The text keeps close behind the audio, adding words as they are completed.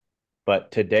But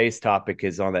today's topic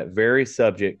is on that very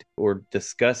subject. We're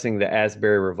discussing the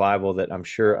Asbury Revival that I'm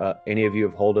sure any of you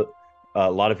have heard.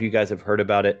 A lot of you guys have heard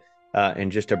about it.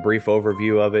 And just a brief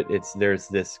overview of it, there's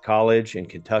this college in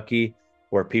Kentucky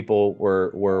where people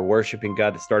were worshiping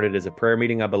God. It started as a prayer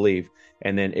meeting, I believe,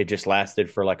 and then it just lasted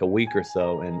for like a week or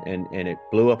so, and it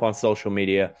blew up on social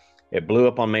media. It blew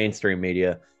up on mainstream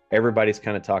media. Everybody's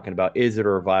kind of talking about, is it a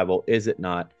revival? Is it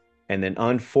not? And then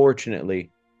unfortunately,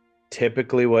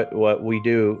 typically what we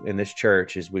do in this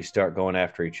church is we start going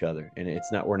after each other, and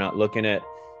we're not looking at,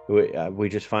 we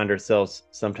just find ourselves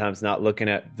sometimes not looking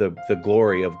at the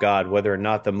glory of God, whether or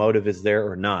not the motive is there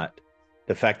or not.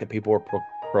 The fact that people are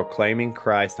proclaiming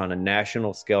Christ on a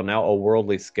national scale, now a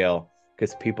worldly scale,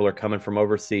 because people are coming from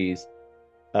overseas,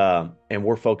 and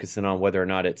we're focusing on whether or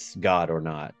not it's God or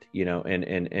not,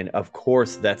 and of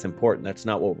course that's important. That's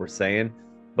not what we're saying,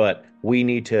 but we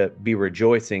need to be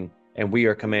rejoicing, and we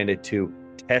are commanded to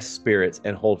test spirits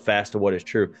and hold fast to what is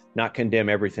true, not condemn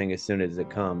everything as soon as it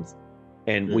comes.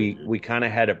 And we kind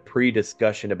of had a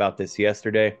pre-discussion about this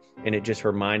yesterday, and it just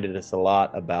reminded us a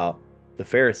lot about the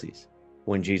Pharisees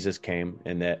when Jesus came,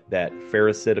 and that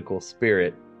Pharisaical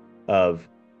spirit of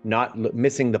not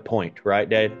missing the point, right,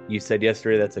 Dad? You said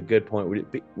yesterday that's a good point.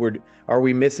 Are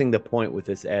we missing the point with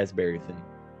this Asbury thing?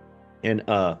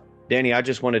 And Danny, I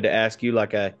just wanted to ask you,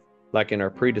 like in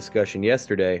our pre-discussion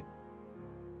yesterday,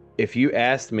 if you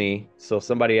asked me, so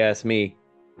somebody asked me,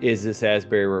 is this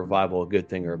Asbury Revival a good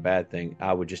thing or a bad thing?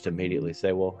 I would just immediately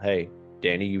say, well, hey,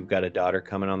 Danny, you've got a daughter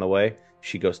coming on the way.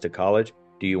 She goes to college.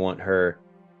 Do you want her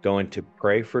going to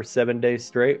pray for 7 days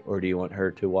straight, or do you want her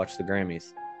to watch the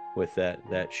Grammys with that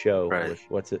show? Right.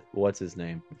 With what's his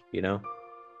name?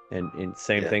 And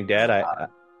same Yeah. thing, Dad. I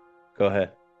go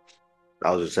ahead.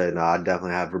 I was just saying, no, I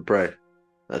definitely have her pray.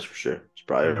 That's for sure. It's I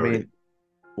priority. mean,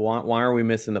 why are we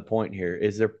missing the point here?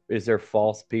 Is there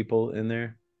false people in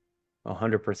there?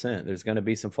 100%. There's going to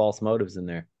be some false motives in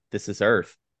there. This is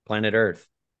Earth, planet Earth.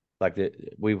 Like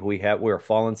we're a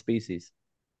fallen species.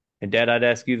 And Dad, I'd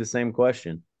ask you the same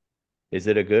question. Is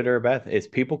it a good or a bad thing? Is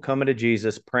people coming to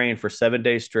Jesus praying for 7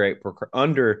 days straight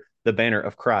under the banner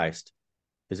of Christ?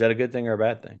 Is that a good thing or a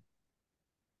bad thing?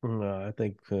 I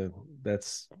think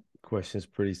that's question is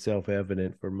pretty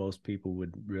self-evident for most people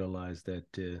would realize that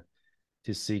to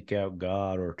seek out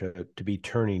God or to be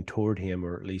turning toward Him,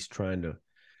 or at least trying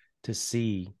to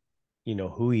see,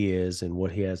 who He is and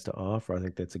what He has to offer. I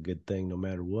think that's a good thing, no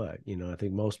matter what. I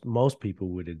think most people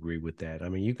would agree with that. I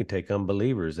mean, you can take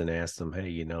unbelievers and ask them,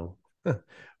 hey,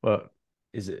 well,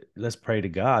 is it? Let's pray to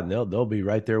God, and they'll be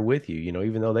right there with you.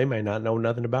 Even though they may not know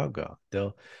nothing about God,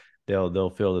 they'll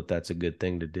feel that that's a good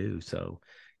thing to do. So,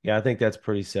 yeah, I think that's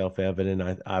pretty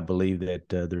self-evident. I believe that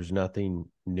there's nothing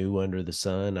new under the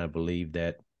sun. I believe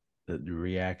that the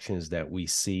reactions that we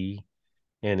see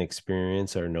and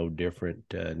experience are no different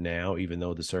now, even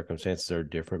though the circumstances are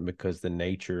different, because the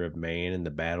nature of man and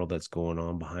the battle that's going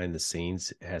on behind the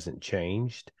scenes hasn't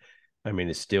changed. I mean,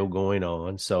 it's still going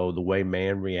on. So the way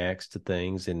man reacts to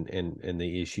things and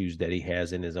the issues that he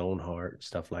has in his own heart,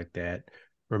 stuff like that,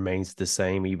 remains the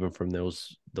same, even from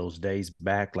those days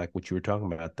back. Like what you were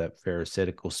talking about, that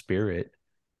Pharisaical spirit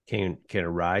can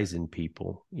arise in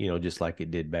people, just like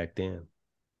it did back then.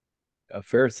 A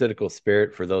Pharisaical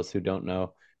spirit, for those who don't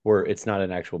know, where it's not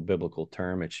an actual biblical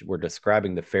term. We're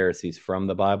describing the Pharisees from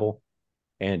the Bible,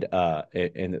 and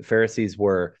the Pharisees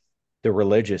were the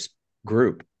religious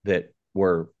group that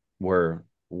were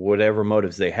whatever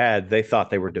motives they had. They thought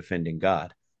they were defending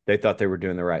God. They thought they were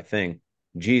doing the right thing.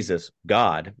 Jesus,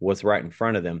 God, was right in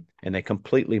front of them, and they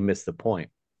completely missed the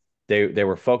point. They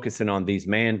were focusing on these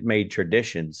man-made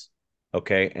traditions,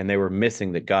 okay, and they were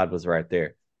missing that God was right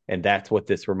there. And that's what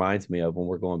this reminds me of when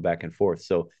we're going back and forth.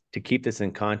 So to keep this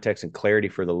in context and clarity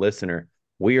for the listener,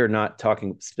 we are not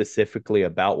talking specifically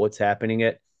about what's happening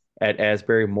at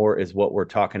Asbury. More is what we're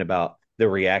talking about, the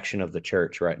reaction of the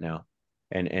church right now,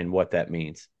 and what that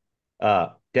means.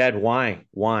 Dad, why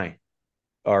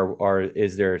are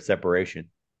is there a separation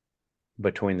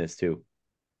between this two?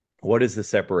 What is the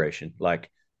separation?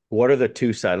 Like, what are the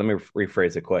two sides? Let me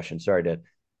rephrase the question. Sorry, Dad.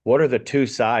 What are the two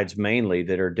sides mainly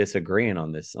that are disagreeing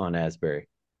on this on Asbury?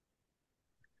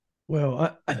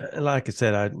 Well, like I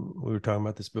said, we were talking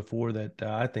about this before, that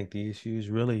I think the issue is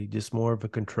really just more of a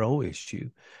control issue.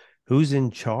 Who's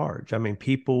in charge? I mean,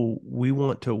 people, we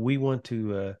want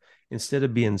to instead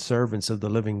of being servants of the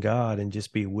living God and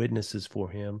just be witnesses for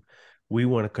Him, we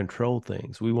want to control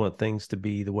things. We want things to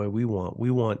be the way we want. We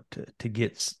want to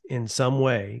get in some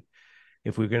way.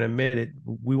 If we're going to admit it,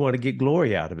 we want to get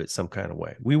glory out of it some kind of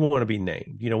way. We want to be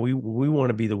named. We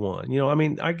want to be the one. I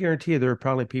mean, I guarantee you there are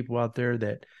probably people out there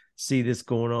that see this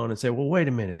going on and say, well, wait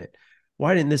a minute.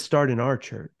 Why didn't this start in our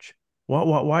church?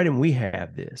 Why didn't we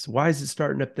have this? Why is it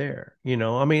starting up there?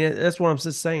 I mean, that's what I'm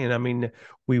just saying. I mean,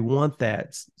 we want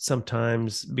that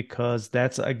sometimes because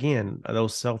that's, again,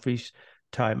 those selfish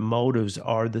type motives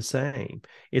are the same.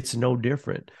 It's no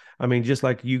different. I mean, just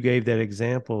like you gave that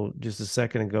example just a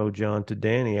second ago, John, to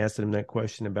Danny, asking him that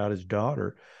question about his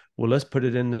daughter. Well, let's put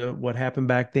it into what happened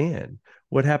back then.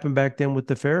 What happened back then with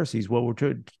the Pharisees? Well, we're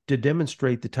to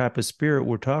demonstrate the type of spirit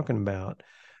we're talking about.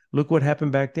 Look what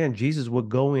happened back then. Jesus would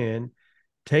go in,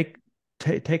 take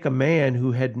take a man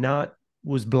who had not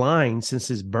was blind since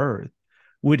his birth,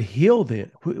 would heal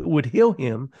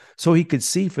him so he could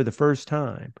see for the first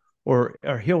time, or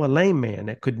heal a lame man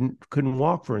that couldn't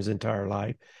walk for his entire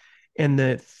life. And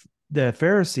the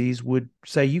Pharisees would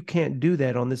say, you can't do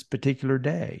that on this particular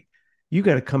day. You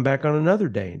got to come back on another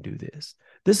day and do this.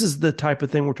 This is the type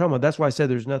of thing we're talking about. That's why I said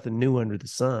there's nothing new under the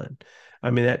sun. I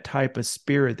mean, that type of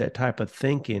spirit, that type of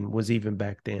thinking was even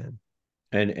back then.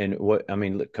 And what I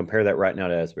mean, look, compare that right now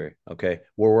to Asbury. Okay,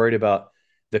 we're worried about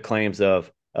the claims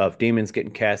of demons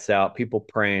getting cast out, people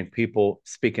praying, people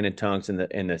speaking in tongues,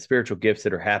 and the spiritual gifts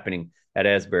that are happening at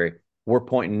Asbury. We're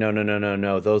pointing, no, no, no, no,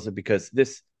 no. Those are because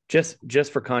this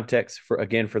just for context, for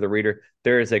the reader,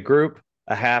 there is a group,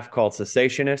 a half called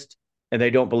cessationist, and they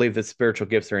don't believe that spiritual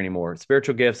gifts are anymore.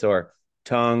 Spiritual gifts are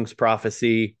tongues,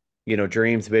 prophecy,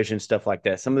 dreams, visions, stuff like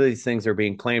that. Some of these things are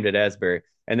being claimed at Asbury,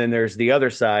 and then there's the other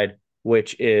side,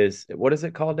 which is, what is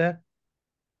it called, Dad?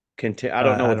 I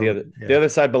don't know I what don't. the Yeah. other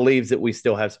side believes, that we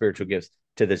still have spiritual gifts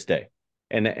to this day,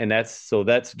 and that's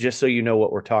just so you know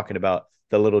what we're talking about,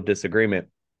 the little disagreement.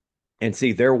 And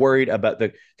see, they're worried about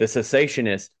the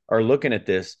cessationists are looking at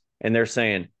this, and they're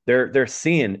saying they're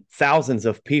seeing thousands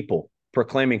of people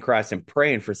proclaiming Christ and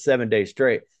praying for 7 days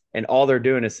straight, and all they're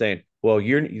doing is saying, well,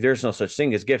 there's no such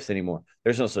thing as gifts anymore.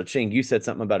 There's no such thing. You said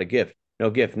something about a gift.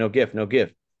 No gift, no gift, no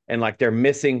gift. And like they're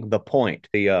missing the point.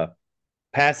 The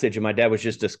passage and my dad was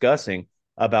just discussing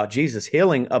about Jesus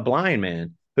healing a blind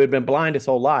man who had been blind his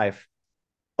whole life.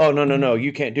 Oh, no, no, no,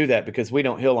 you can't do that because we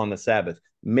don't heal on the Sabbath.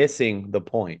 Missing the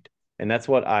point. And that's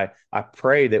what I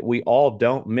pray that we all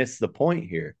don't miss the point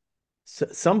here.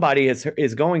 Somebody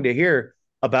is going to hear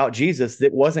about Jesus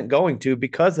that wasn't going to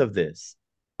because of this.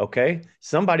 Okay?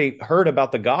 Somebody heard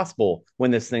about the gospel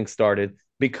when this thing started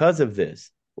because of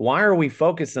this. Why are we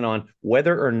focusing on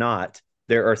whether or not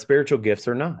there are spiritual gifts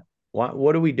or not?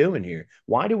 What are we doing here?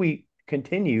 Why do we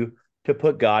continue to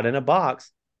put God in a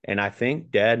box? And I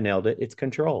think Dad nailed it. It's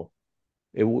control.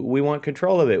 We want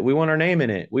control of it. We want our name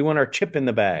in it. We want our chip in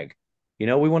the bag. We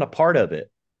want a part of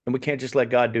it. And we can't just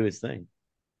let God do his thing.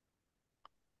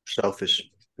 Selfish,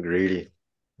 greedy,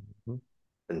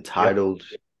 Mm-hmm. entitled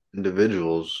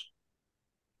individuals.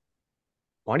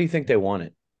 Why do you think they want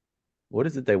it? What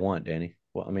is it they want, Danny?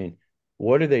 Well, I mean,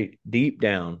 what are they deep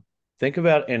down? Think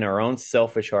about in our own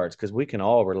selfish hearts, because we can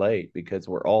all relate because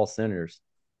we're all sinners.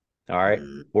 All right.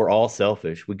 Mm. We're all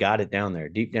selfish. We got it down there.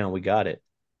 Deep down, we got it.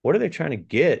 What are they trying to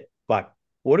get?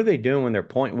 What are they doing when they're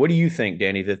pointing? What do you think,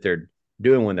 Danny, that they're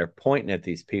doing when they're pointing at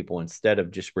these people instead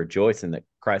of just rejoicing that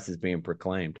Christ is being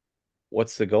proclaimed?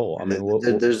 What's the goal? I mean,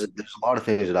 There's a lot of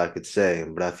things that I could say,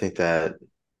 but I think that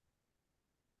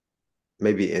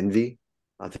maybe envy.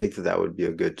 I think that would be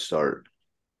a good start.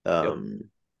 yep, Um,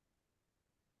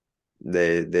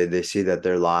 they see that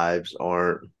their lives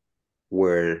aren't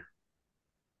where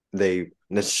they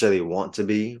necessarily want to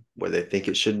be, where they think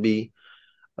it should be.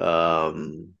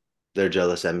 Um, they're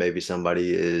jealous that maybe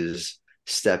somebody is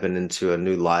stepping into a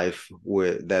new life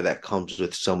with that comes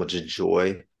with so much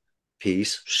joy,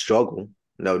 peace, struggle,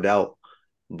 no doubt,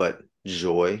 but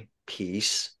joy,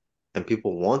 peace, and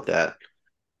people want that,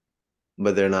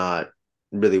 but they're not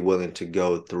really willing to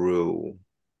go through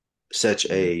such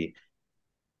yep, a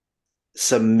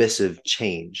submissive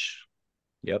change.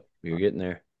 yep. You're getting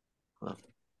there.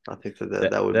 I think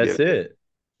that would be a That's good it.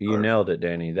 You start. nailed it,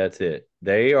 Danny. That's it.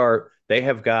 They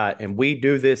have got, and we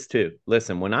do this too.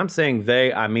 Listen, when I'm saying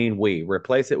they, I mean we.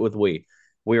 Replace it with we.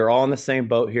 We are all in the same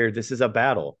boat here. This is a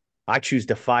battle. I choose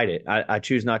to fight it. I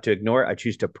choose not to ignore it. I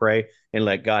choose to pray and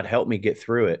let God help me get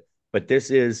through it. But this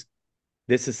is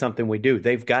something we do.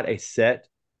 They've got a set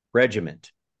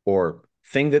regiment or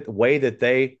thing, that the way that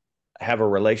they have a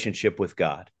relationship with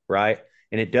God, right?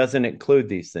 And it doesn't include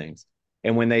these things.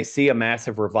 And when they see a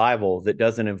massive revival that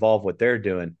doesn't involve what they're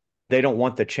doing, they don't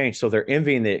want the change. So they're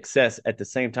envying the excess at the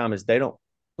same time as they don't,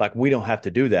 like, we don't have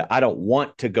to do that. I don't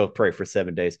want to go pray for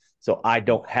 7 days. So I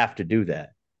don't have to do that.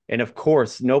 And of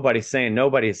course, nobody is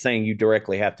saying you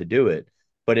directly have to do it,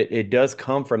 but it does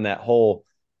come from that whole,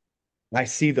 I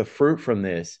see the fruit from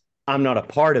this. I'm not a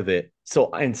part of it.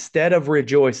 So instead of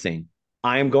rejoicing,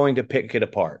 I am going to pick it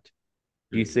apart.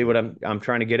 Do you see what I'm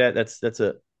trying to get at? That's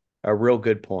a real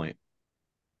good point.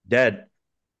 Dad,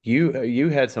 you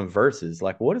had some verses.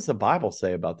 Like, what does the Bible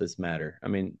say about this matter? I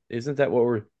mean, isn't that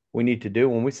what we need to do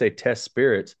when we say test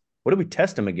spirits? What do we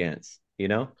test them against? You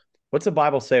know, what's the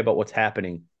Bible say about what's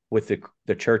happening with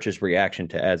the church's reaction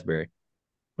to Asbury?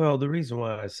 Well, the reason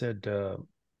why I said,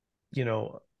 you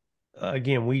know,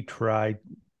 again, we try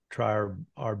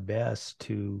our best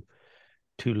to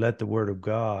let the Word of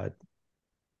God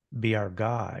be our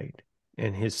guide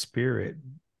and His Spirit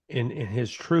in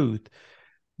His truth.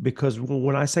 Because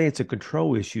when I say it's a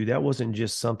control issue, that wasn't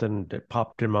just something that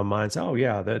popped in my mind. So, oh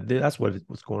yeah, that's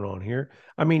what's going on here.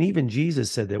 I mean, even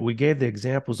Jesus said that. We gave the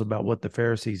examples about what the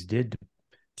Pharisees did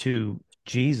to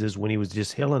Jesus when he was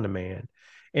just healing a man.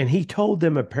 And he told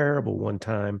them a parable one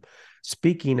time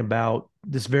speaking about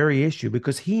this very issue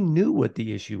because he knew what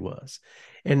the issue was.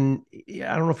 And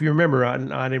I don't know if you remember, I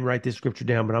didn't write this scripture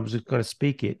down, but I was just going to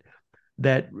speak it,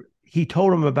 that he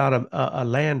told him about a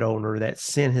landowner that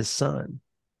sent his son.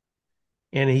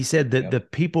 And he said that Yep. the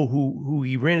people who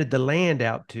he rented the land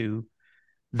out to,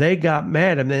 they got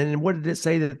mad. And then what did it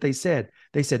say that they said?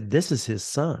 They said, "This is his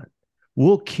son.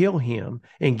 We'll kill him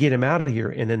and get him out of here,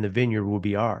 and then the vineyard will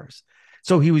be ours."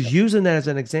 So he was using that as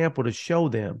an example to show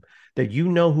them that you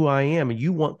know who I am and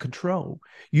you want control.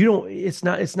 You don't, it's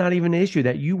not even an issue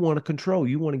that you want to control.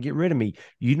 You want to get rid of me.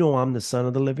 You know I'm the son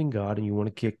of the living God and you want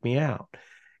to kick me out.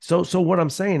 So what I'm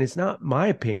saying, it's not my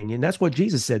opinion. That's what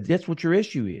Jesus said. That's what your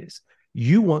issue is.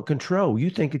 You want control. You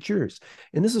think it's yours.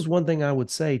 And this is one thing I would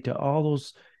say to all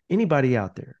those, anybody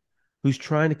out there who's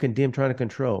trying to condemn, trying to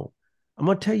control. I'm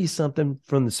going to tell you something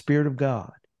from the Spirit of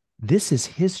God. This is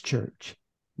His church,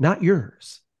 not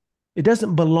yours. It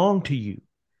doesn't belong to you.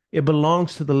 It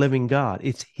belongs to the living God.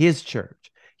 It's His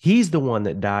church. He's the one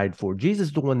that died for. Jesus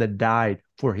is the one that died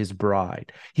for His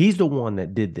bride. He's the one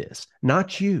that did this,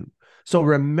 not you. So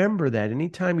remember that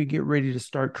anytime you get ready to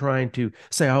start trying to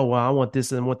say, oh, well, I want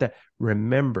this and I want that,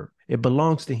 remember, it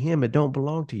belongs to Him. It don't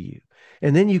belong to you.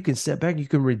 And then you can step back, you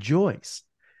can rejoice.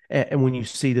 And when you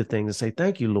see the things and say,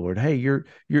 thank you, Lord. Hey,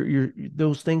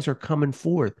 those things are coming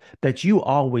forth that you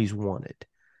always wanted.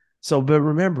 So, but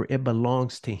remember, it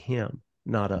belongs to Him,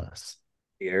 not us.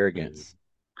 The arrogance,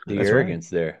 the That's right. arrogance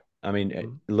there. I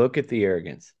mean, look at the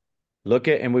arrogance.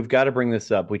 And we've got to bring this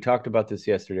up. We talked about this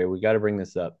yesterday. We got to bring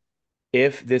this up.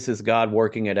 If this is God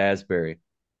working at Asbury,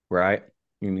 right?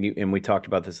 And we talked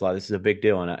about this a lot. This is a big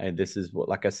deal. And this is what,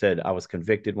 like I said, I was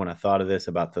convicted when I thought of this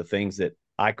about the things that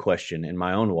I question in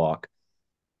my own walk.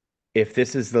 If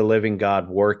this is the living God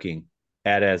working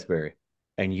at Asbury,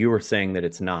 and you were saying that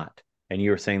it's not, and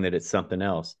you were saying that it's something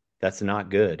else, that's not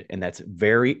good. And that's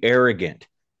very arrogant.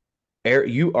 Are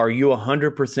you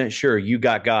 100% sure you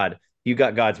got God? You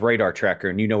got God's radar tracker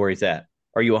and you know where He's at?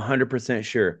 Are you 100%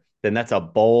 sure? Then that's a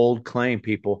bold claim,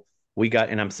 people.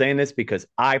 And I'm saying this because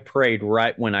I prayed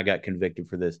right when I got convicted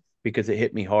for this because it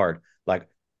hit me hard. Like,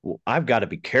 well, I've got to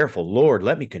be careful. Lord,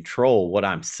 let me control what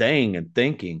I'm saying and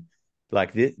thinking.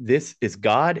 Like, this is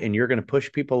God and you're going to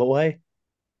push people away.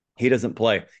 He doesn't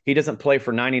play. He doesn't play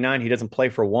for 99. He doesn't play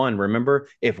for one. Remember,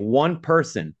 if one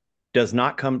person does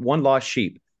not come, one lost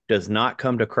sheep does not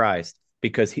come to Christ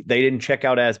because they didn't check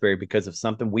out Asbury because of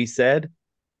something we said,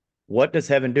 what does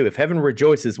heaven do? If heaven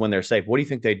rejoices when they're saved, what do you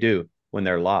think they do when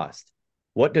they're lost?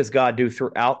 What does God do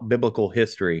throughout biblical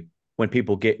history when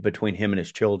people get between Him and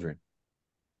His children?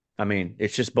 I mean,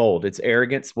 it's just bold. It's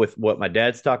arrogance with what my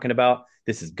dad's talking about.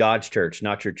 This is God's church,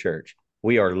 not your church.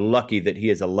 We are lucky that He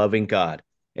is a loving God,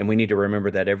 and we need to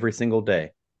remember that every single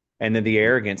day. And then the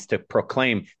arrogance to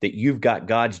proclaim that you've got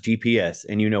God's GPS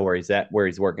and you know where He's at, where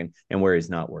He's working, and where He's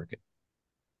not working.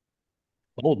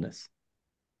 Boldness.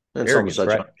 It's almost Arrogance,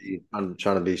 like right? I'm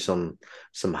trying to be some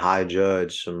high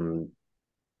judge, some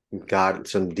God,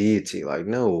 some deity. Like,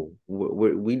 no,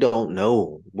 we don't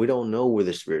know. We don't know where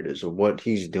the Spirit is or what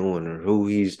He's doing or who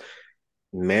He's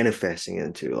manifesting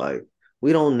into. Like,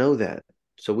 we don't know that.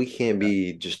 So we can't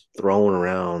be just throwing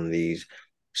around these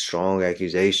strong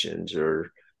accusations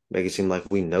or make it seem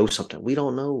like we know something. We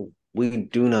don't know. We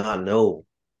do not know.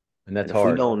 And that's And if we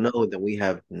hard. don't know, then we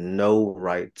have no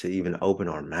right to even open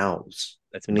our mouths.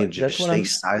 We need to That's just what stay I'm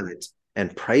silent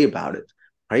and pray about it.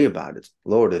 Pray about it.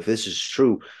 Lord, if this is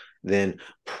true, then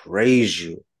praise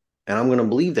you. And I'm going to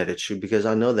believe that it's true because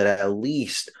I know that at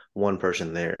least one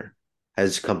person there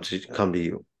has come to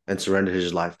you and surrendered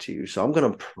his life to you. So I'm going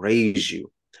to praise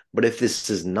you. But if this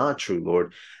is not true,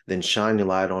 Lord, then shine your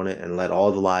light on it and let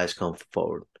all the lies come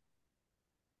forward.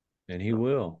 And He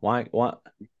will. Why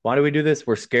do we do this?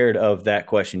 We're scared of that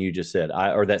question you just said.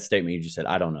 Or that statement you just said.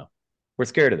 I don't know. We're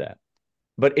scared of that.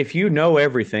 But if you know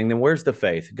everything, then where's the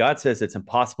faith? God says it's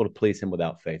impossible to please him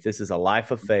without faith. This is a life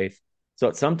of faith.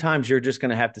 So sometimes you're just going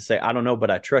to have to say, I don't know,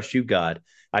 but I trust you, God.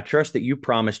 I trust that you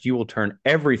promised you will turn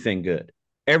everything good,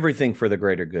 everything for the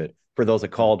greater good, for those are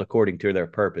called according to their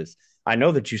purpose. I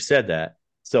know that you said that.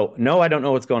 So, no, I don't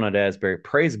know what's going on at Asbury.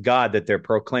 Praise God that they're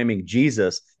proclaiming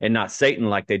Jesus and not Satan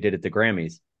like they did at the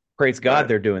Grammys. Praise God Right.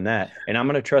 they're doing that. And I'm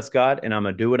going to trust God and I'm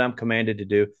going to do what I'm commanded to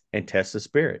do and test the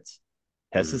spirits.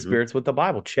 Test the spirits with the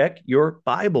Bible. Check your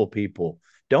Bible, people.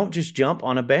 Don't just jump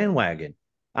on a bandwagon.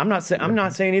 I'm not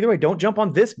saying either way. Don't jump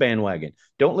on this bandwagon.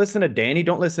 Don't listen to Danny.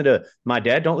 Don't listen to my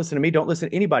dad. Don't listen to me. Don't listen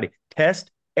to anybody.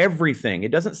 Test everything.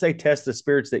 It doesn't say test the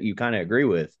spirits that you kind of agree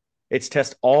with. It's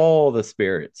test all the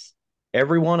spirits,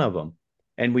 every one of them.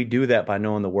 And we do that by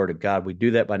knowing the word of God. We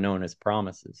do that by knowing his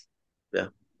promises. Yeah.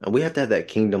 And we have to have that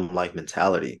kingdom like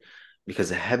mentality because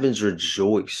the heavens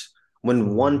rejoice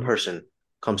when one person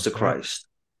comes to Christ.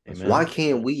 Amen. Why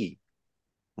can't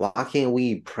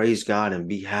we praise God and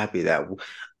be happy that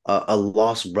a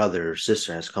lost brother or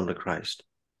sister has come to Christ?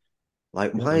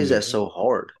 Like, why is that so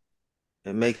hard?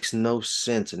 It makes no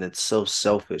sense and it's so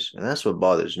selfish. And that's what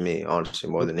bothers me, honestly,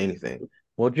 more than anything.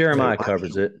 Well, Jeremiah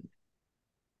covers it.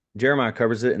 Jeremiah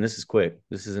covers it, and this is quick.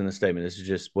 This is in the statement. This is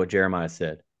just what Jeremiah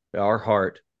said. Our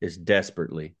heart is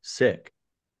desperately sick.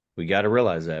 We got to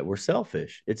realize that. We're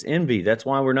selfish. It's envy. That's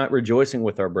why we're not rejoicing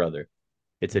with our brother.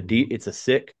 It's a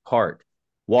sick heart.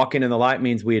 Walking in the light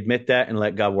means we admit that and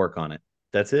let God work on it.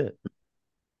 That's it.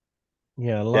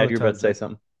 Yeah, a lot Dad, of you're about to say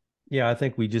something. Yeah, I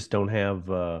think we just don't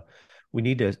have. We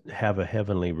need to have a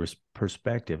heavenly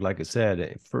perspective. Like I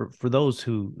said, for those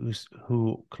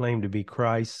who claim to be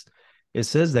Christ, it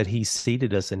says that He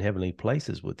seated us in heavenly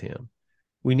places with Him.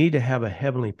 We need to have a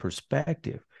heavenly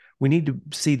perspective. We need to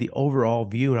see the overall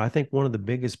view. And I think one of the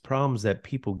biggest problems that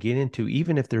people get into,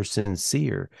 even if they're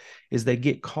sincere, is they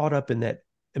get caught up in that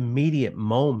immediate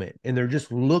moment and they're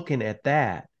just looking at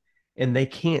that and they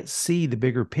can't see the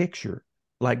bigger picture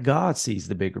like God sees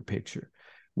the bigger picture.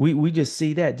 We just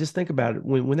see that. Just think about it.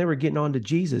 When they were getting on to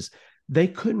Jesus, they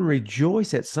couldn't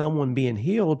rejoice at someone being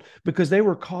healed because they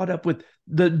were caught up with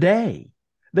the day.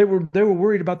 They were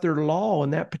worried about their law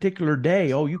in that particular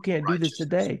day. Oh, you can't do this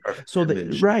today. So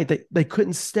they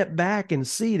couldn't step back and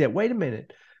see that, wait a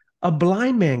minute, a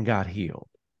blind man got healed.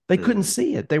 They couldn't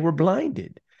see it. They were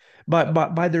blinded. But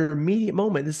by their immediate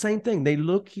moment, the same thing. They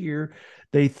look here,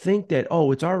 they think that,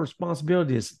 oh, it's our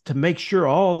responsibility to make sure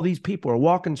all these people are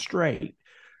walking straight.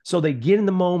 So they get in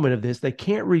the moment of this. They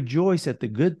can't rejoice at the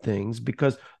good things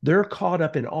because they're caught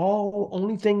up in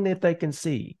only thing that they can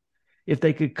see. If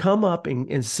they could come up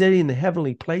and sit in the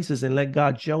heavenly places and let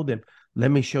God show them,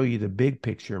 let me show you the big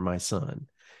picture, my son.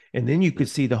 And then you could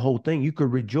see the whole thing. You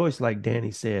could rejoice, like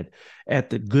Danny said,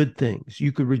 at the good things.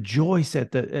 You could rejoice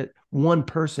at one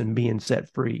person being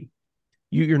set free.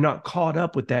 You're not caught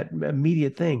up with that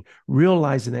immediate thing,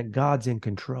 realizing that God's in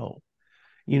control.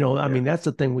 I mean, that's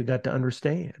the thing we got to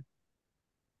understand.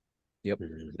 Yep.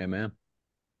 Amen.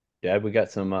 Dad, we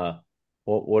got some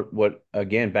what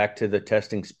again, back to the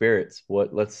testing spirits.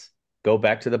 Let's go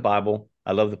back to the Bible.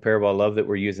 I love the parable. I love that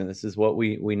we're using this is what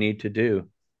we need to do.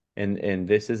 And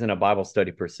this isn't a Bible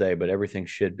study per se, but everything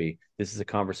should be. This is a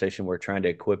conversation we're trying to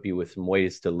equip you with some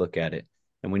ways to look at it,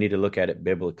 and we need to look at it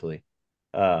biblically.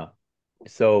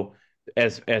 So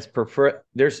as prefer,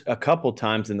 there's a couple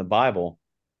times in the Bible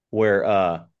where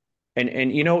and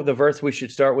the verse we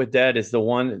should start with, Dad, is the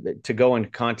one to go into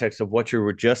context of what you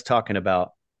were just talking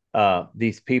about.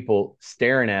 These people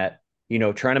staring at,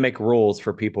 trying to make rules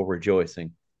for people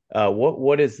rejoicing.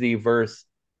 What is the verse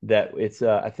that it's?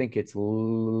 I think it's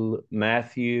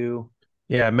Matthew.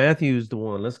 Yeah, Matthew's the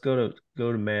one. Let's go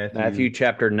to Matthew. Matthew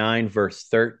chapter 9, verse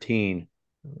 13.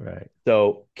 Right.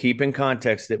 So keep in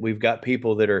context that we've got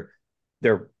people that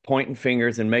they're pointing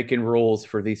fingers and making rules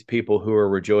for these people who are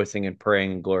rejoicing and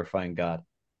praying and glorifying God.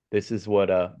 This is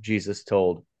what Jesus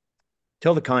told.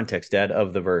 Tell the context, Dad,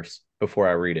 of the verse before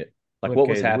I read it. Like, what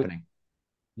was happening?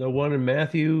 The one in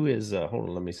Matthew is, hold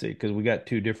on, let me see, because we got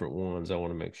two different ones. I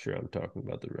want to make sure I'm talking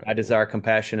about the right I desire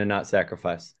compassion and not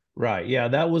sacrifice. Right. Yeah,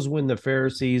 that was when the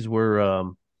Pharisees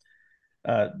were,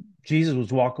 Jesus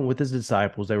was walking with his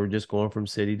disciples. They were just going from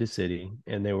city to city,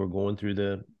 and they were going through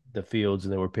the fields,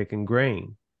 and they were picking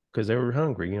grain because they were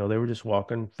hungry. They were just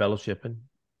walking, fellowshipping,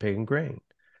 picking grain.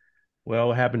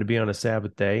 Well, it happened to be on a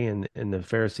Sabbath day, and the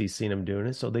Pharisees seen him doing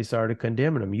it, so they started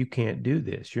condemning him. You can't do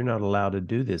this. You're not allowed to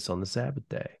do this on the Sabbath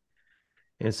day.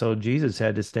 And so Jesus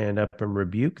had to stand up and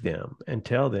rebuke them and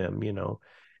tell them,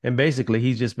 and basically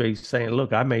he's just basically saying,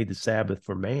 look, I made the Sabbath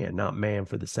for man, not man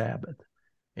for the Sabbath.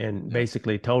 And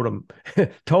basically told them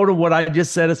what I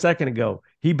just said a second ago.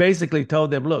 He basically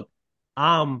told them, look,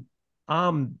 I'm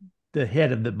I'm the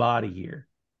head of the body here.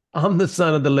 I'm the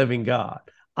son of the living God.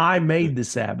 I made the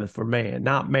Sabbath for man,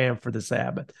 not man for the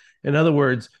Sabbath. In other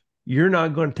words, you're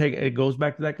not going to take it. Goes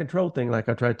back to that control thing, like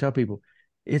I try to tell people.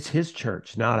 It's his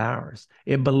church, not ours.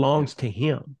 It belongs to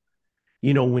him.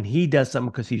 When he does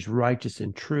something because he's righteous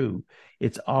and true,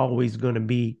 it's always going to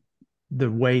be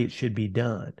the way it should be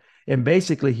done. And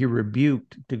basically, he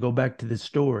rebuked, to go back to the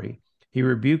story, he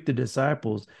rebuked the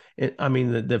disciples, and I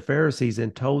mean, the Pharisees,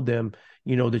 and told them,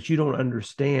 that you don't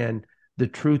understand the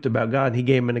truth about God. And he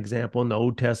gave them an example in the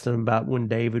Old Testament about when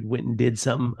David went and did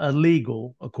something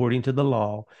illegal according to the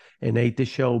law and ate the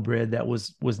showbread that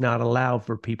was not allowed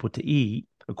for people to eat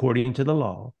according to the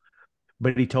law.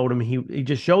 But he told him, he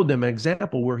just showed them an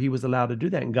example where he was allowed to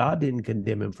do that, and God didn't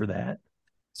condemn him for that.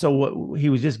 So he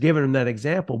was just giving him that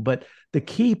example. But the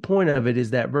key point of it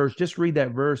is that verse. Just read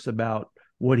that verse about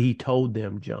what he told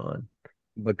them, John.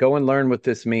 But go and learn what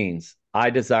this means. I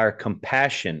desire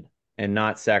compassion and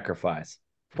not sacrifice.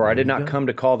 For I did not come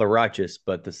to call the righteous,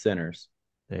 but the sinners.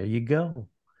 There you go.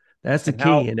 That's the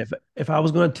key. And if I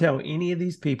was going to tell any of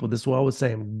these people, this is what I was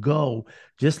saying, go,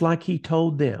 just like he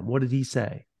told them. What did he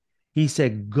say? He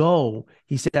said, go.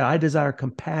 He said, I desire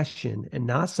compassion and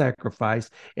not sacrifice.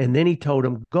 And then he told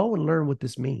him, go and learn what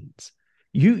this means.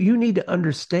 You need to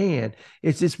understand.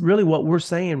 It's really what we're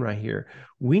saying right here.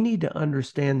 We need to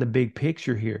understand the big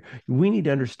picture here. We need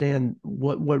to understand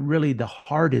what really the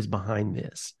heart is behind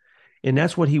this. And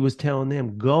that's what he was telling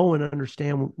them. Go and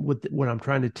understand what I'm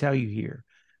trying to tell you here.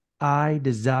 I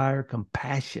desire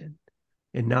compassion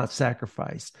and not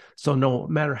sacrifice. So no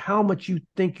matter how much you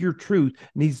think your truth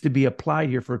needs to be applied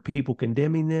here for people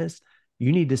condemning this,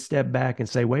 you need to step back and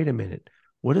say, wait a minute,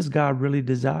 what does God really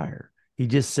desire? He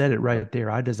just said it right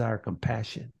there. I desire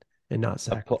compassion and not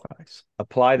sacrifice.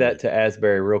 Apply that to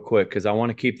Asbury real quick, because I want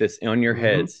to keep this on your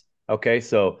heads. Okay,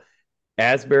 so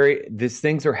Asbury, these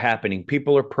things are happening.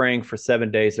 People are praying for 7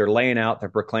 days. They're laying out. They're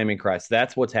proclaiming Christ.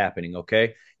 That's what's happening,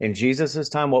 okay? In Jesus'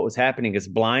 time, what was happening is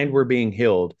blind were being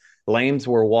healed. Lames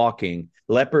were walking.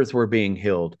 Lepers were being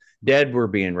healed. Dead were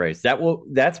being raised.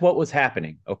 That's what was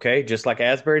happening, okay? Just like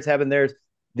Asbury's having theirs,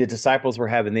 the disciples were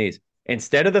having these.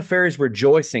 Instead of the Pharisees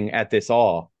rejoicing at this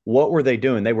all, what were they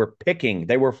doing? They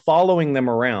were following them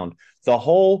around.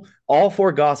 All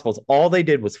four gospels, all they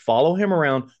did was follow him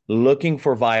around looking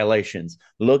for violations.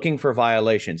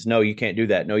 No, you can't do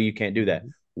that. No, you can't do that.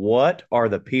 What are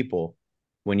the people,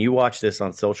 when you watch this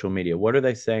on social media, what are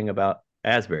they saying about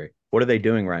Asbury? What are they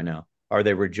doing right now? Are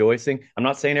they rejoicing? I'm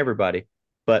not saying everybody,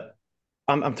 but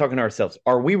I'm talking to ourselves.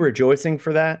 Are we rejoicing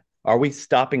for that? Are we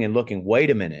stopping and looking?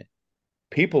 Wait a minute.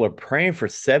 People are praying for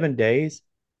 7 days.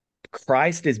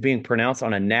 Christ is being pronounced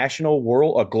on a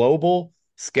national, a global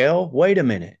scale. Wait a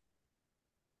minute.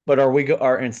 But are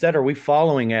we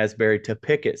following Asbury to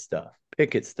picket stuff?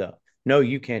 No,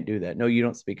 you can't do that. No, you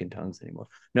don't speak in tongues anymore.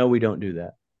 No, we don't do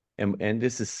that. And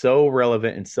this is so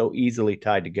relevant and so easily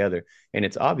tied together. And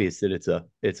it's obvious that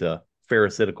it's a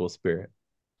Pharisaical spirit.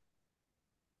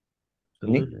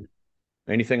 Absolutely.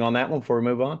 Anything on that one before we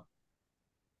move on?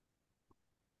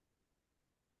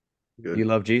 Good. You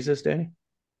love Jesus, Danny?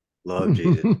 Love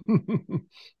Jesus.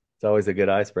 It's always a good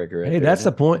icebreaker. Hey, that's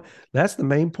the point. That's the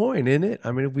main point, isn't it?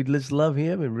 I mean, if we just love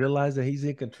him and realize that he's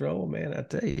in control, man, I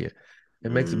tell you,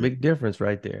 it makes a big difference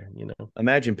right there.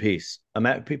 Imagine peace.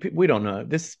 We don't know.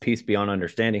 This is peace beyond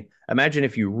understanding. Imagine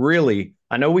if you really,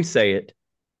 I know we say it.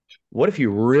 What if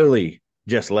you really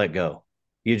just let go?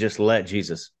 You just let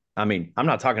Jesus. I mean, I'm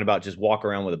not talking about just walk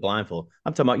around with a blindfold.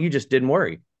 I'm talking about you just didn't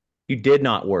worry. You did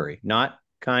not worry. Not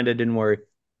kind of didn't worry.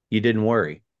 You didn't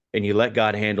worry. And you let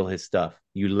God handle his stuff.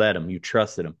 You let him. You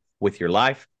trusted him with your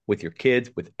life, with your kids,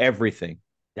 with everything.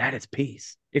 That is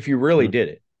peace. If you really did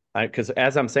it. Because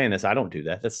as I'm saying this, I don't do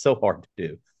that. That's so hard to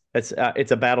do. It's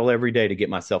a battle every day to get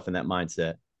myself in that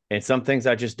mindset. And some things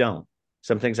I just don't.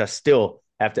 Some things I still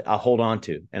have to hold on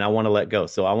to, and I want to let go.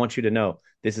 So I want you to know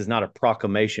this is not a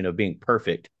proclamation of being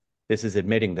perfect. This is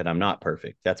admitting that I'm not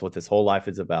perfect. That's what this whole life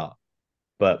is about.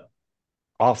 But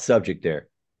off subject there.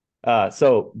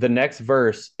 So the next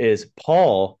verse is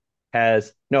we're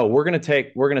going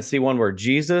to see one where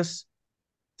Jesus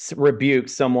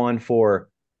rebukes someone for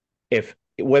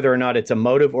whether or not it's a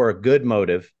motive or a good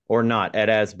motive or not at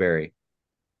Asbury.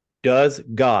 Does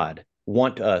God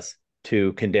want us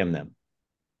to condemn them?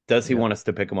 Does he want us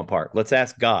to pick them apart? Let's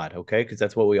ask God, okay? Because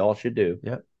that's what we all should do.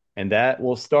 Yeah. And that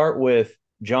will start with,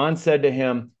 John said to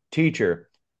him, Teacher,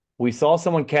 we saw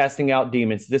someone casting out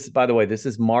demons. This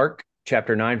is Mark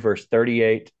chapter 9, verse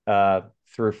 38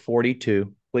 through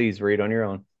 42. Please read on your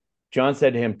own. John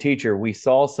said to him, Teacher, we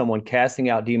saw someone casting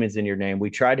out demons in your name. We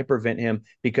tried to prevent him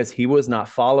because he was not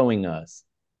following us.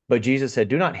 But Jesus said,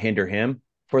 do not hinder him,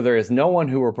 for there is no one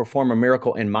who will perform a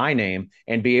miracle in my name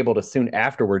and be able to soon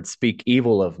afterwards speak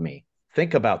evil of me.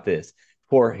 Think about this.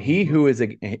 For he who is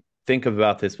think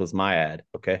about this was my ad.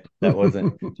 Okay. That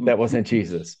wasn't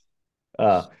Jesus.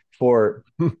 Uh, for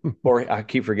I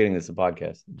keep forgetting this is a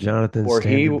podcast. Jonathan's For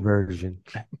he standard version.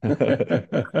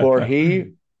 for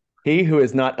he who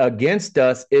is not against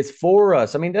us is for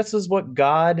us. I mean, this is what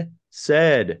God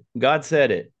said. God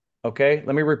said it. Okay.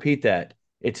 Let me repeat that.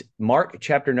 It's Mark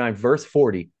chapter 9, verse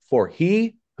 40. For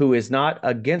he who is not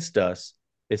against us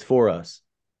is for us.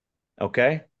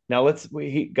 Okay. Now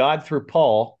God through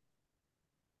Paul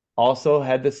also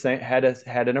had the same had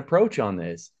an approach on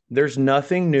this. There's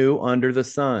nothing new under the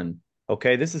sun.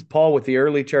 Okay. This is Paul with the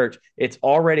early church. It's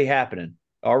already happening.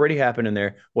 Already happening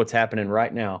there. What's happening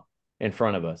right now in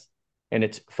front of us. And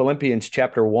it's Philippians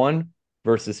chapter 1,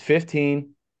 verses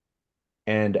 15.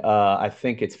 And I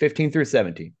think it's 15 through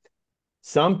 17.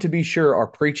 Some, to be sure, are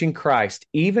preaching Christ,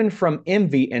 even from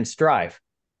envy and strife,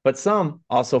 but some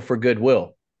also for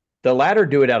goodwill. The latter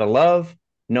do it out of love,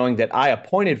 knowing that I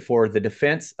appointed for the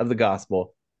defense of the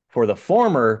gospel. For the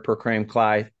former proclaim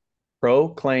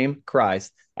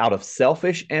Christ out of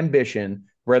selfish ambition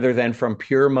rather than from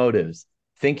pure motives,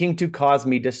 thinking to cause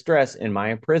me distress in my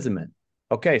imprisonment.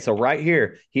 Okay, so right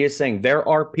here, he is saying there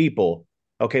are people.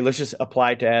 Okay, let's just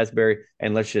apply it to Asbury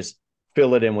and let's just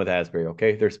fill it in with Asbury.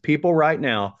 Okay, there's people right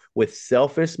now with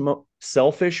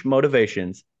selfish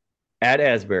motivations at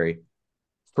Asbury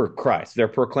for Christ. They're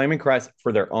proclaiming Christ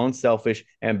for their own selfish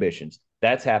ambitions.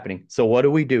 That's happening. So what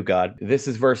do we do, God? This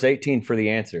is verse 18 for the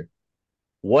answer.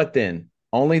 What then?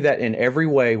 Only that in every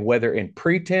way, whether in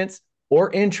pretense or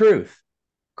in truth,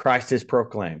 Christ is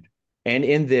proclaimed. And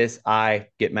in this, I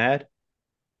get mad,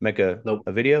 make a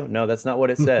video. No, that's not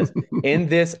what it says. In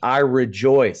this, I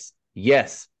rejoice.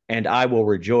 Yes, and I will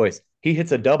rejoice. He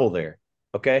hits a double there.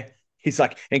 Okay. He's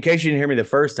like, in case you didn't hear me the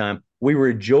first time, we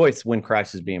rejoice when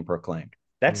Christ is being proclaimed.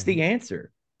 That's the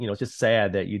answer. You know, it's just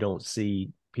sad that you don't see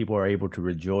people are able to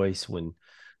rejoice when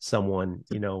someone,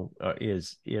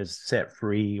 is set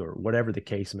free or whatever the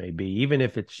case may be, even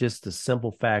if it's just the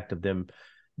simple fact of them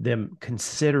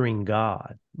considering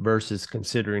God versus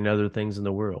considering other things in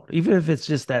the world, even if it's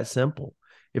just that simple.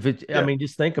 I mean,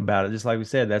 just think about it. Just like we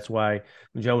said, that's why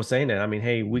when Joe was saying that, I mean,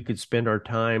 hey, we could spend our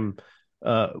time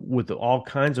with all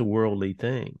kinds of worldly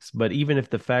things, but even if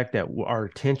the fact that our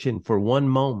attention for one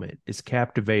moment is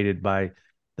captivated by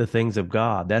the things of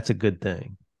God, that's a good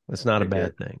thing. That's not a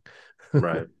bad thing.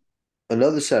 Right.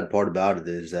 Another sad part about it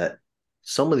is that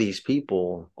some of these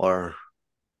people are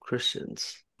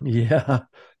Christians. Yeah.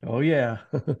 Oh, yeah.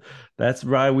 That's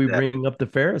why we bring up the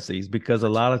Pharisees, because a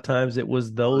lot of times it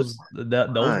was those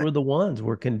were the ones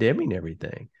were condemning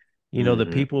everything. The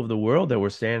people of the world that were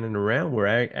standing around were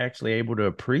actually able to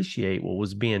appreciate what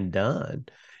was being done.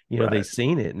 They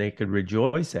seen it and they could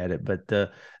rejoice at it. But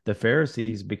the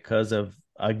Pharisees, because of,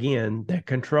 again, that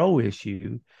control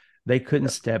issue, they couldn't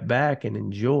step back and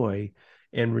enjoy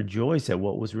and rejoice at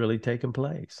what was really taking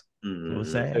place. It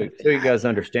was sad. So you guys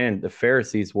understand, the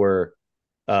Pharisees were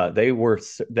they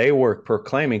were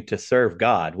proclaiming to serve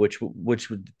God, which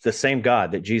the same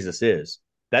God that Jesus is.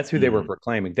 That's who they were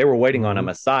proclaiming. They were waiting on a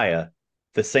Messiah,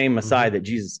 the same Messiah that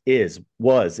Jesus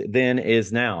was then,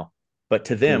 is now. But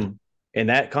to them, in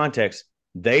that context,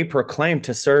 they proclaimed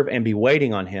to serve and be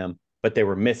waiting on him, but they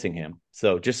were missing him.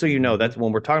 So just so you know, that's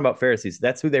when we're talking about Pharisees,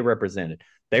 that's who they represented.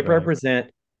 They represent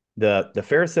the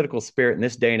Pharisaical spirit in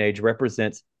this day and age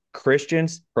represents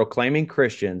Christians, proclaiming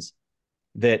Christians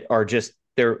that are just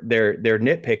they're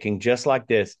nitpicking just like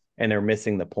this, and they're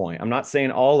missing the point. I'm not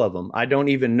saying all of them. I don't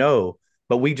even know,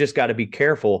 but we just got to be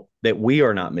careful that we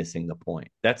are not missing the point.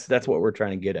 That's what we're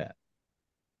trying to get at.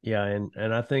 Yeah,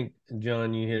 and I think,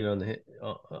 John, you hit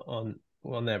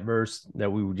on that verse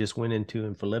that we just went into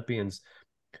in Philippians,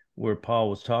 where Paul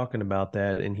was talking about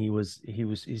that, and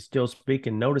he's still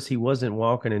speaking. Notice he wasn't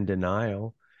walking in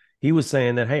denial. He was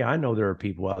saying that, hey, I know there are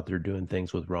people out there doing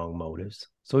things with wrong motives.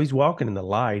 So he's walking in the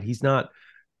light. He's not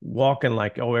walking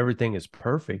like, oh, everything is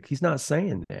perfect. He's not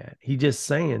saying that. He's just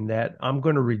saying that I'm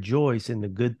going to rejoice in the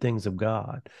good things of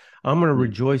God. I'm going to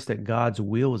rejoice that God's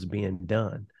will is being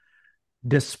done,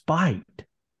 despite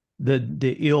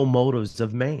the ill motives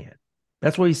of man.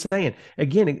 That's what he's saying.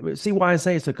 Again, see why I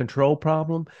say it's a control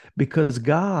problem? Because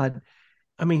God,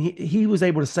 I mean, he was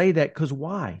able to say that because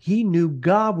why? He knew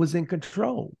God was in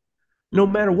control. No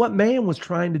matter what man was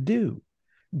trying to do,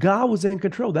 God was in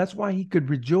control. That's why he could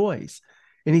rejoice.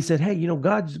 And he said, hey,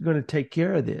 God's going to take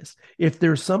care of this. If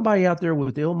there's somebody out there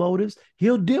with ill motives,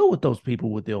 he'll deal with those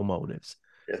people with ill motives.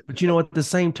 But, at the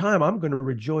same time, I'm going to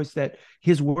rejoice that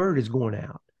his word is going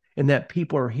out and that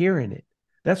people are hearing it.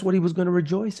 That's what he was going to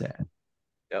rejoice at.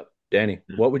 Yep. Danny,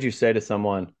 what would you say to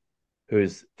someone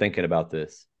who's thinking about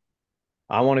this?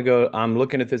 I want to go, I'm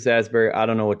looking at this Asbury. I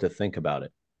don't know what to think about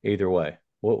it either way.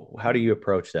 How do you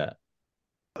approach that?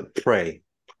 Pray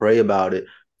about it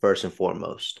first and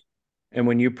foremost. And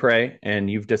when you pray and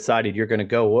you've decided you're going to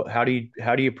go, how do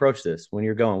you approach this when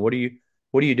you're going? What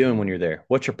are you doing when you're there?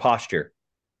 What's your posture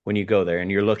when you go there and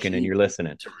you're looking and you're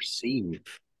listening? To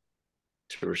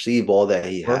receive all that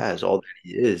he Or has, all that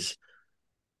he is,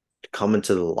 to come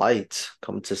into the light,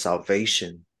 come into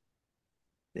salvation.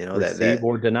 You know, receive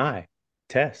or deny,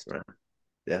 test. right.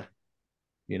 Yeah.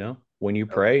 When you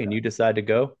pray and you decide to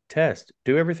go, test.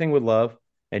 Do everything with love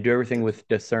and do everything with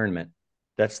discernment.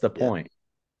 That's the Yeah. point.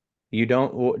 You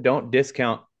don't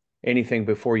discount anything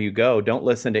before you go. Don't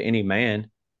listen to any man.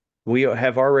 We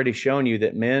have already shown you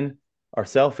that men are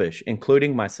selfish,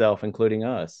 including myself, including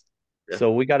us. Yeah.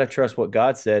 So we got to trust what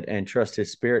God said and trust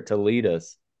his spirit to lead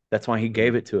us. That's why he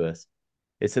gave it to us.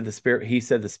 He said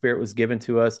the spirit was given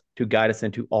to us to guide us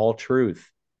into all truth.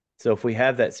 So if we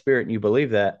have that spirit and you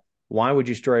believe that, why would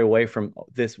you stray away from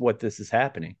what this is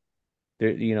happening?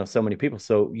 There, so many people.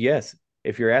 So yes,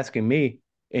 if you're asking me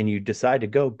and you decide to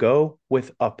go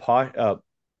with a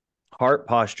heart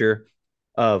posture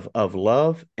of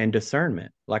love and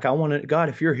discernment. Like, God,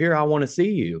 if you're here, I want to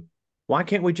see you. Why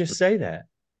can't we just say that?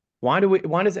 Why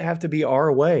does it have to be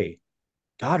our way?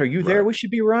 God, are you there? Right. We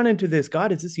should be running to this.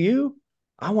 God, is this you?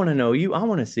 I want to know you. I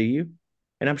want to see you.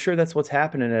 And I'm sure that's what's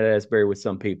happening at Asbury with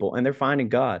some people, and they're finding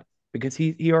God because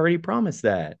he already promised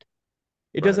that.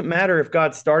 It Right. doesn't matter if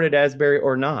God started Asbury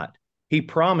or not. He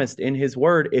promised in his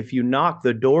word, if you knock,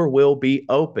 the door will be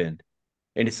opened.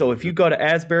 And so if you go to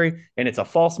Asbury and it's a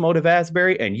false motive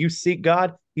Asbury and you seek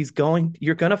God,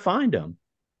 you're going to find him.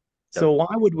 So Yep.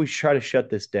 why would we try to shut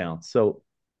this down? So,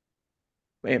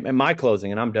 and my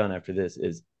closing, and I'm done after this,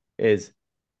 is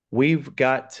we've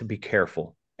got to be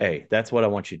careful. Hey, that's what I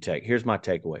want you to take. Here's my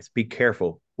takeaways. Be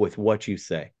careful with what you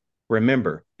say.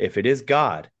 Remember, if it is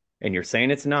God and you're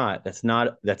saying it's not,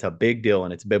 that's a big deal,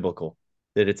 and it's biblical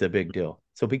that it's a big deal.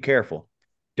 So be careful.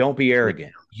 Don't be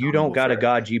arrogant. You don't got a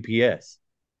God GPS.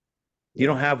 You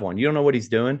don't have one. You don't know what he's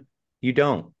doing. You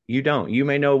don't. You don't. You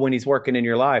may know when he's working in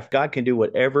your life. God can do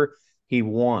whatever he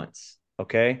wants.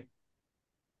 Okay.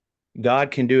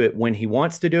 God can do it when he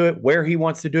wants to do it, where he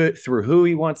wants to do it, through who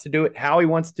he wants to do it, how he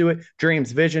wants to do it,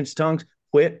 dreams, visions, tongues.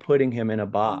 Quit putting him in a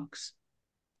box.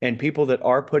 And people that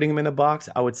are putting him in a box,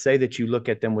 I would say that you look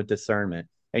at them with discernment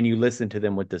and you listen to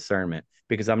them with discernment,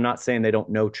 because I'm not saying they don't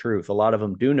know truth. A lot of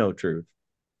them do know truth.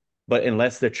 But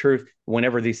unless the truth,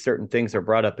 whenever these certain things are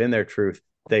brought up in their truth,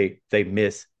 they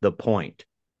miss the point.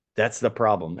 That's the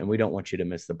problem. And we don't want you to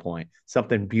miss the point.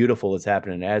 Something beautiful is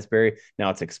happening in Asbury. Now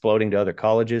it's exploding to other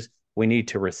colleges. We need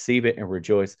to receive it and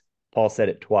rejoice. Paul said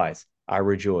it twice. I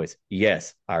rejoice.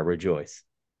 Yes, I rejoice.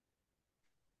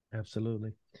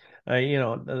 Absolutely.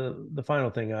 The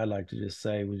final thing I'd like to just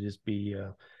say would just be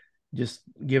just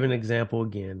give an example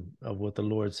again of what the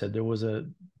Lord said. There was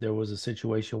a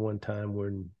situation one time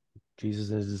when Jesus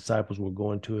and his disciples were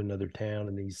going to another town,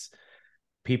 and these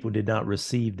people did not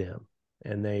receive them,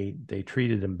 and they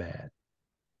treated them bad.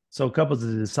 So a couple of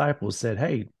the disciples said,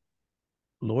 "Hey,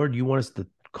 Lord, you want us to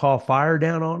call fire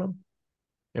down on them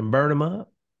and burn them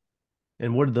up?"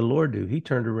 And what did the Lord do? He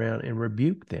turned around and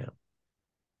rebuked them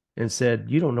and said,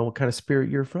 "You don't know what kind of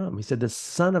spirit you're from." He said, "The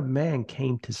Son of Man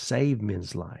came to save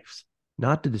men's lives,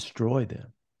 not to destroy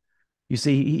them." You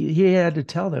see, he had to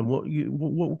tell them,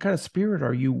 what kind of spirit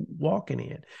are you walking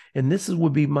in? And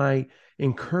would be my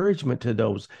encouragement to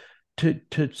those,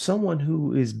 to someone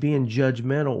who is being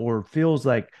judgmental or feels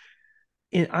like,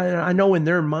 I know in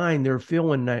their mind, they're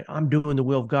feeling that I'm doing the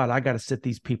will of God. I got to set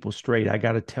these people straight. I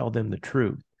got to tell them the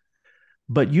truth.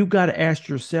 But you got to ask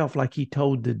yourself, like he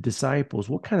told the disciples,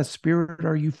 what kind of spirit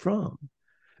are you from?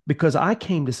 Because I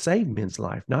came to save men's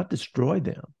life, not destroy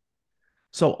them.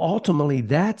 So ultimately,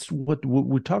 that's what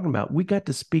we're talking about. We got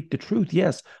to speak the truth,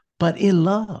 yes, but in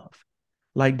love.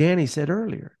 Like Danny said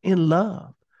earlier, in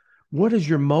love. What is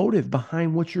your motive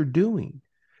behind what you're doing?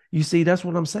 You see, that's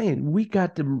what I'm saying. We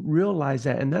got to realize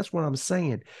that. And that's what I'm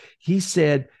saying. He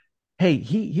said, hey,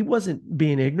 he wasn't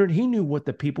being ignorant. He knew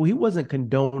he wasn't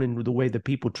condoning the way the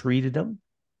people treated him.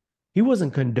 He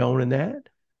wasn't condoning that.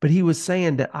 But he was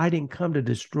saying that I didn't come to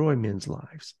destroy men's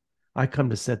lives. I come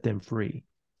to set them free.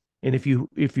 And if you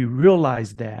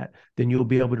realize that, then you'll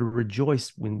be able to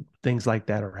rejoice when things like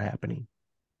that are happening.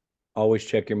 Always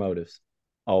check your motives.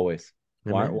 Always.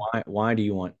 Amen. Why do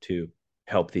you want to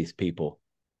help these people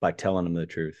by telling them the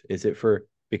truth? Is it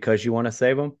because you want to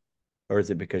save them, or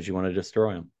is it because you want to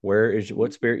destroy them?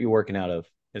 What spirit you working out of?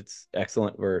 It's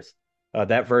excellent verse.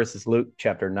 That verse is Luke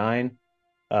chapter 9,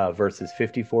 verses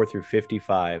 54 through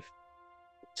 55.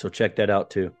 So check that out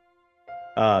too.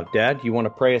 Dad, you want to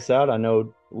pray us out? I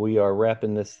know we are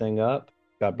wrapping this thing up.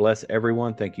 God bless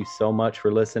everyone. Thank you so much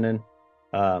for listening.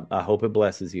 I hope it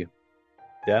blesses you.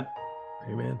 Dad?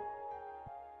 Amen.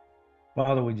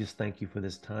 Father, we just thank you for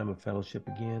this time of fellowship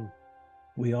again.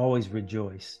 We always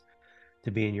rejoice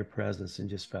to be in your presence and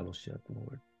just fellowship,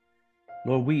 Lord.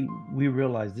 Lord, we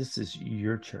realize this is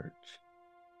your church.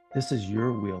 This is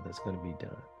your will that's going to be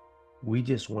done. We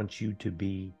just want you to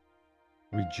be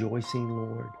rejoicing,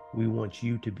 Lord. We want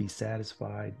you to be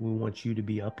satisfied. We want you to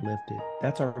be uplifted.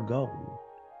 That's our goal,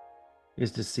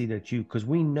 is to see that you, because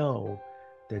we know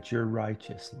that you're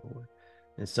righteous, Lord.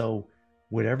 And so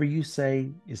whatever you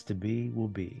say is to be, will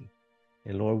be.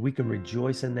 And Lord, we can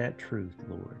rejoice in that truth,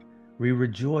 Lord. We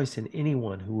rejoice in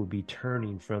anyone who will be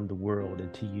turning from the world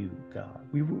into you, God.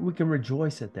 We can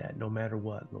rejoice at that no matter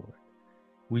what, Lord.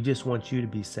 We just want you to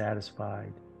be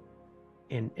satisfied.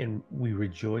 And we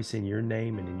rejoice in your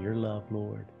name and in your love,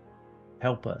 Lord.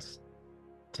 Help us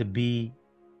to be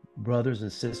brothers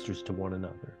and sisters to one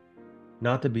another,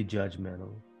 not to be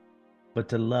judgmental, but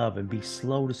to love and be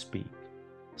slow to speak,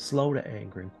 slow to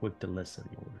anger, and quick to listen,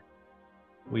 Lord.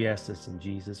 We ask this in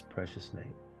Jesus' precious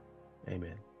name.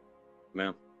 Amen.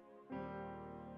 Amen.